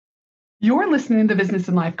You're listening to the Business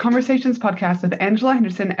and Life Conversations podcast with Angela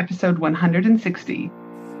Henderson, episode 160.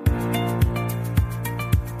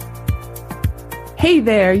 Hey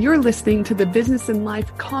there, you're listening to the Business and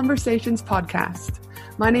Life Conversations podcast.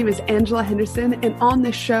 My name is Angela Henderson, and on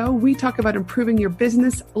this show, we talk about improving your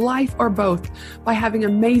business, life, or both by having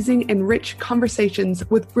amazing and rich conversations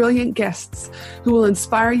with brilliant guests who will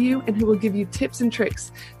inspire you and who will give you tips and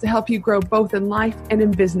tricks to help you grow both in life and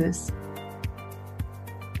in business.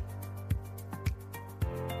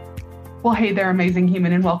 Well, hey there, amazing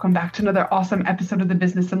human, and welcome back to another awesome episode of the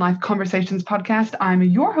Business and Life Conversations podcast. I'm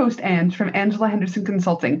your host, Ange, from Angela Henderson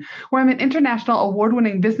Consulting, where I'm an international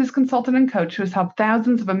award-winning business consultant and coach who has helped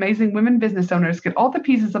thousands of amazing women business owners get all the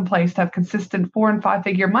pieces in place to have consistent 4- and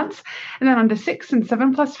 5-figure months, and then on to 6- and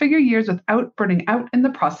 7+ figure years without burning out in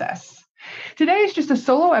the process. Today is just a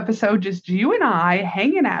solo episode, just you and I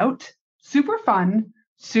hanging out, super fun,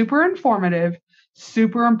 super informative,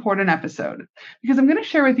 super important episode, because I'm going to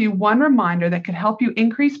share with you one reminder that could help you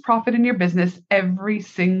increase profit in your business every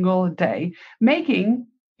single day, making,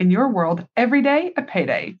 in your world, every day a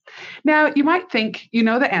payday. Now, you might think you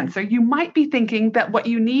know the answer. You might be thinking that what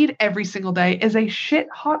you need every single day is a shit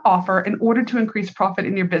hot offer in order to increase profit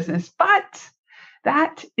in your business, but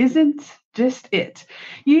that isn't just it.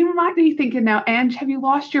 You might be thinking now, Ange, have you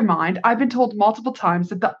lost your mind? I've been told multiple times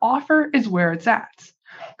that the offer is where it's at.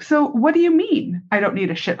 So what do you mean I don't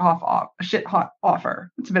need a shit hot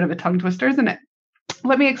offer? It's a bit of a tongue twister, isn't it?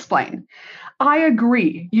 Let me explain. I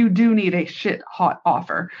agree you do need a shit hot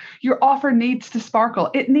offer. Your offer needs to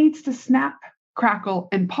sparkle. It needs to snap, crackle,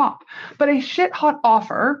 and pop. But a shit hot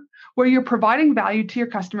offer where you're providing value to your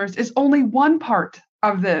customers is only one part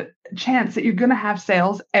of the chance that you're going to have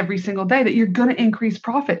sales every single day, that you're going to increase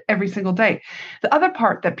profit every single day. The other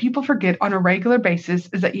part that people forget on a regular basis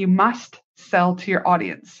is that you must sell to your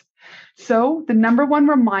audience. So the number one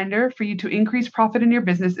reminder for you to increase profit in your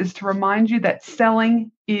business is to remind you that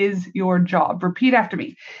selling is your job. Repeat after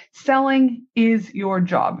me. Selling is your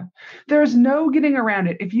job. There's no getting around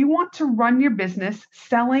it. If you want to run your business,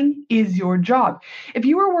 selling is your job. If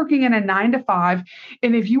you were working in a 9-to-5,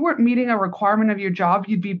 and if you weren't meeting a requirement of your job,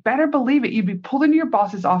 you'd be, better believe it, you'd be pulled into your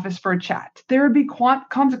boss's office for a chat. There would be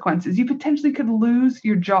consequences. You potentially could lose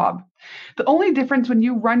your job. The only difference when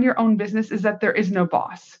you run your own business is that there is no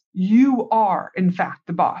boss. You are, in fact,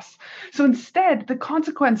 the boss. So instead, the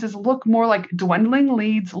consequences look more like dwindling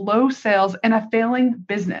leads, low sales, and a failing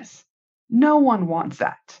business. No one wants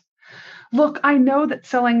that. Look, I know that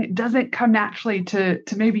selling doesn't come naturally to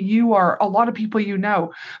maybe you or a lot of people you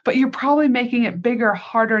know, but you're probably making it bigger,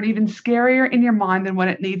 harder, and even scarier in your mind than what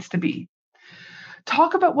it needs to be.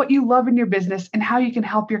 Talk about what you love in your business and how you can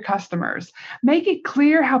help your customers. Make it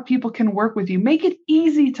clear how people can work with you. Make it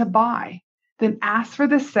easy to buy. Then ask for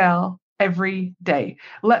the sale every day.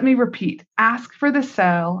 Let me repeat, ask for the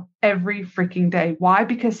sale every freaking day. Why?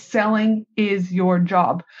 Because selling is your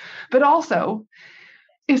job. But also,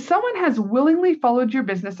 if someone has willingly followed your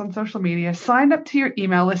business on social media, signed up to your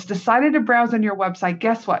email list, decided to browse on your website,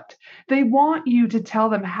 guess what? They want you to tell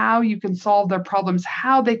them how you can solve their problems,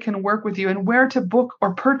 how they can work with you, and where to book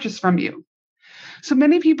or purchase from you. So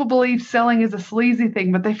many people believe selling is a sleazy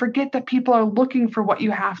thing, but they forget that people are looking for what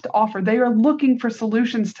you have to offer. They are looking for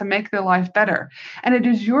solutions to make their life better. And it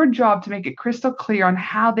is your job to make it crystal clear on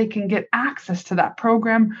how they can get access to that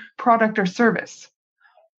program, product, or service.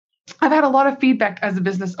 I've had a lot of feedback as a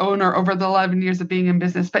business owner over the 11 years of being in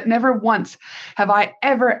business, but never once have I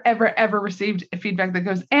ever received a feedback that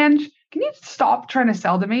goes, Ange, can you stop trying to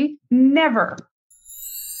sell to me? Never.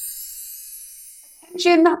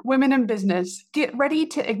 Attention, women in business, get ready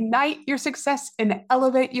to ignite your success and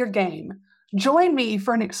elevate your game. Join me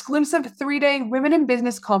for an exclusive 3-day Women in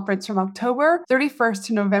Business conference from October 31st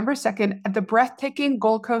to November 2nd at the breathtaking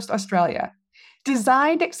Gold Coast, Australia.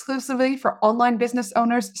 Designed exclusively for online business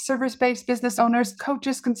owners, service-based business owners,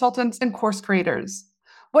 coaches, consultants, and course creators.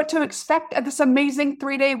 What to expect at this amazing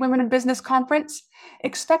 3-day Women in Business conference?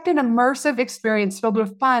 Expect an immersive experience filled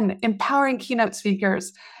with fun, empowering keynote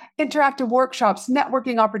speakers, interactive workshops,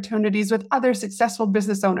 networking opportunities with other successful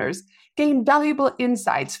business owners, gain valuable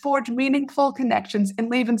insights, forge meaningful connections, and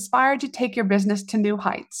leave inspired to take your business to new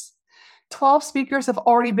heights. 12 speakers have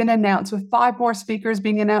already been announced, with 5 more speakers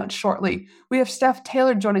being announced shortly. We have Steph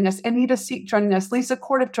Taylor joining us, Anita Seek joining us, Lisa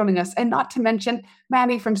Cordiff joining us, and not to mention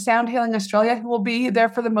Maddie from Sound Healing Australia, who will be there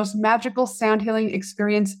for the most magical sound healing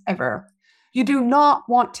experience ever. You do not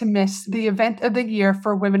want to miss the event of the year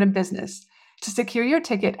for women in business. To secure your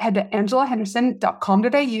ticket, head to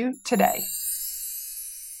angelahenderson.com.au today.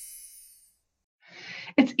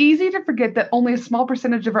 It's easy to forget that only a small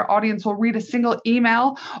percentage of our audience will read a single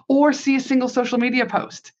email or see a single social media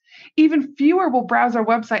post. Even fewer will browse our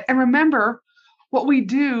website and remember what we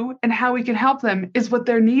do and how we can help them is what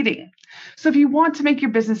they're needing. So if you want to make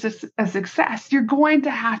your business a success, you're going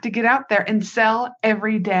to have to get out there and sell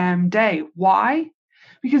every damn day. Why?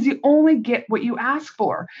 Because you only get what you ask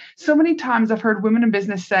for. So many times I've heard women in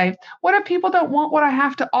business say, what if people don't want what I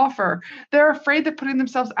have to offer? They're afraid that putting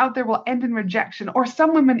themselves out there will end in rejection. Or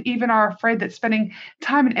some women even are afraid that spending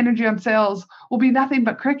time and energy on sales will be nothing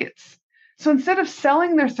but crickets. So instead of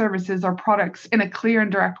selling their services or products in a clear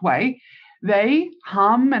and direct way, they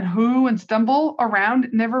hum and hoo and stumble around,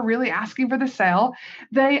 never really asking for the sale.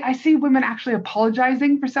 I see women actually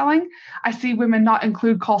apologizing for selling. I see women not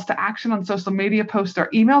include calls to action on social media posts or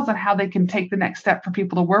emails on how they can take the next step for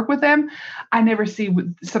people to work with them. I never see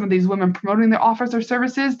some of these women promoting their offers or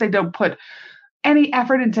services. They don't put any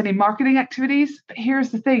effort into any marketing activities. But here's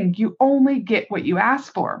the thing, you only get what you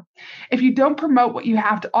ask for. If you don't promote what you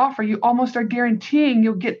have to offer, you almost are guaranteeing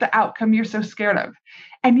you'll get the outcome you're so scared of.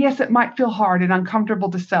 And yes, it might feel hard and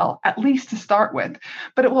uncomfortable to sell, at least to start with,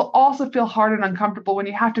 but it will also feel hard and uncomfortable when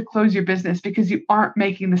you have to close your business because you aren't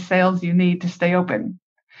making the sales you need to stay open.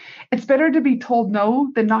 It's better to be told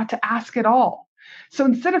no than not to ask at all. So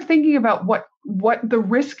instead of thinking about what the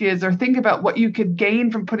risk is or think about what you could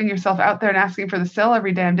gain from putting yourself out there and asking for the sale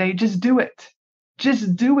every damn day, just do it.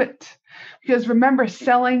 Just do it. Because remember,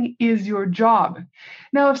 selling is your job.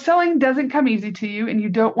 Now, if selling doesn't come easy to you and you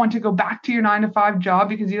don't want to go back to your 9-to-5 job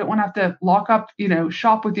because you don't want to have to lock up,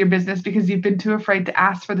 shop with your business because you've been too afraid to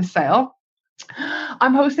ask for the sale,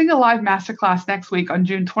 I'm hosting a live masterclass next week on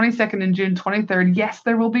June 22nd and June 23rd. Yes,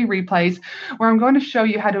 there will be replays where I'm going to show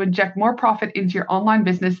you how to inject more profit into your online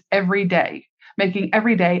business every day, making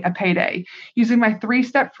every day a payday, using my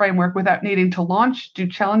 3-step framework without needing to launch, do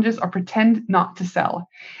challenges, or pretend not to sell.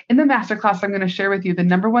 In the masterclass, I'm going to share with you the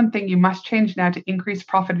number one thing you must change now to increase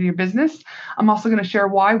profit in your business. I'm also going to share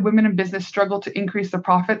why women in business struggle to increase their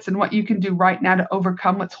profits and what you can do right now to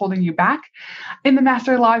overcome what's holding you back. In the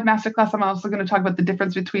live masterclass, I'm also going to talk about the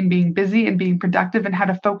difference between being busy and being productive and how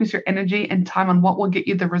to focus your energy and time on what will get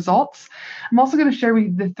you the results. I'm also going to share with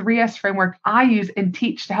you the 3S framework I use and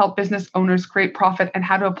teach to help business owners create profit and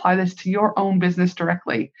how to apply this to your own business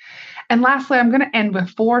directly. And lastly, I'm going to end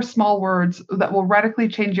with 4 small words that will radically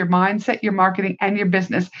change your mindset, your marketing, and your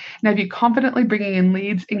business, and have you confidently bringing in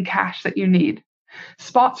leads and cash that you need.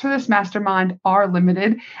 Spots for this mastermind are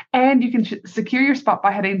limited, and you can secure your spot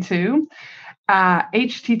by heading to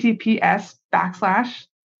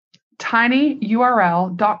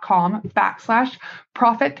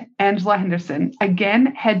https:/tinyurl.com/profit Angela Henderson. Again,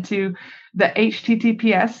 head to the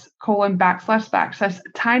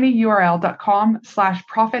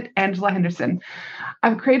https:/tinyurl.com/profit Angela Henderson.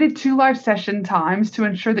 I've created 2 live session times to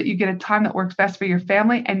ensure that you get a time that works best for your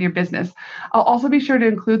family and your business. I'll also be sure to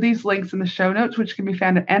include these links in the show notes, which can be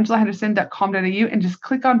found at angelahenderson.com.au, and just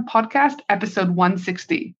click on podcast episode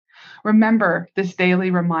 160. Remember this daily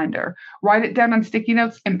reminder. Write it down on sticky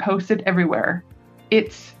notes and post it everywhere.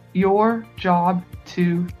 It's your job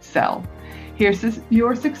to sell. Here's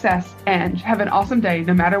your success, and have an awesome day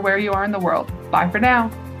no matter where you are in the world. Bye for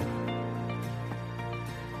now.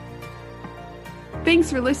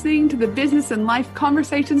 Thanks for listening to the Business and Life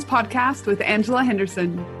Conversations podcast with Angela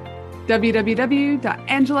Henderson.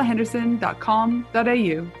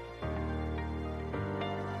 www.angelahenderson.com.au